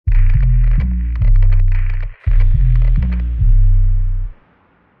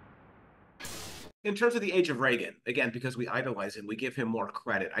In terms of the age of Reagan, again, because we idolize him, we give him more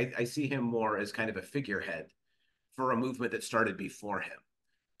credit. I see him more as kind of a figurehead for a movement that started before him.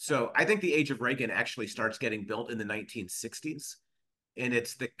 So I think the age of Reagan actually starts getting built in the 1960s. And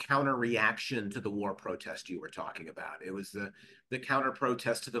it's the counter reaction to the war protest you were talking about. It was the counter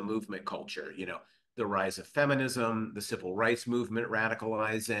protest to the movement culture, the rise of feminism, the civil rights movement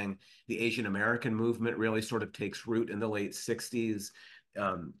radicalizing, the Asian American movement really sort of takes root in the late 60s.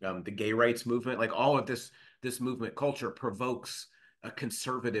 The gay rights movement, like all of this movement culture provokes a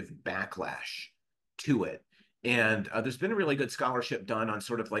conservative backlash to it. And there's been really good scholarship done on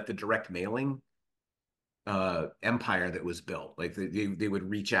sort of like the direct mailing empire that was built. Like they would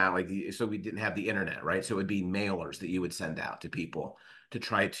reach out, like so we didn't have the internet, right? So it would be mailers that you would send out to people to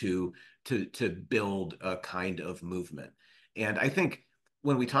try to build a kind of movement. And I think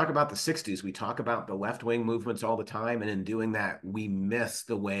when we talk about the 60s, we talk about the left-wing movements all the time. And in doing that, we miss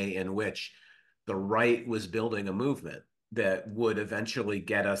the way in which the right was building a movement that would eventually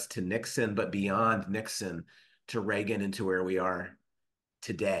get us to Nixon, but beyond Nixon to Reagan and to where we are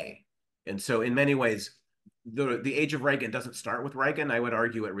today. And so in many ways, the age of Reagan doesn't start with Reagan. I would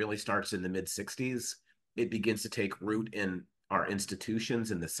argue it really starts in the mid 60s. It begins to take root in our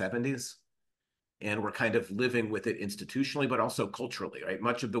institutions in the 70s. And we're kind of living with it institutionally, but also culturally, right?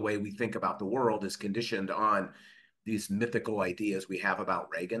 Much of the way we think about the world is conditioned on these mythical ideas we have about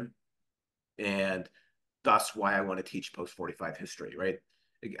Reagan. And thus why I want to teach post 45 history, right?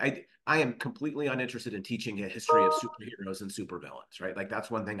 I am completely uninterested in teaching a history of superheroes and supervillains, right? Like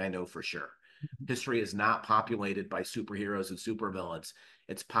that's one thing I know for sure. History is not populated by superheroes and supervillains.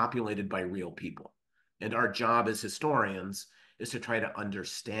 It's populated by real people. And our job as historians is to try to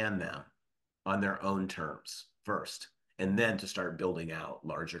understand them on their own terms first, and then to start building out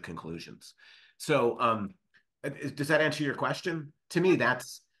larger conclusions. So, does that answer your question? To me,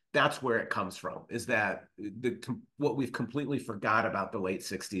 that's where it comes from. Is that what we've completely forgot about the late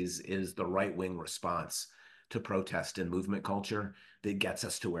 60s is the right wing response to protest and movement culture that gets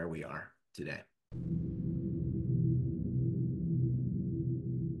us to where we are today.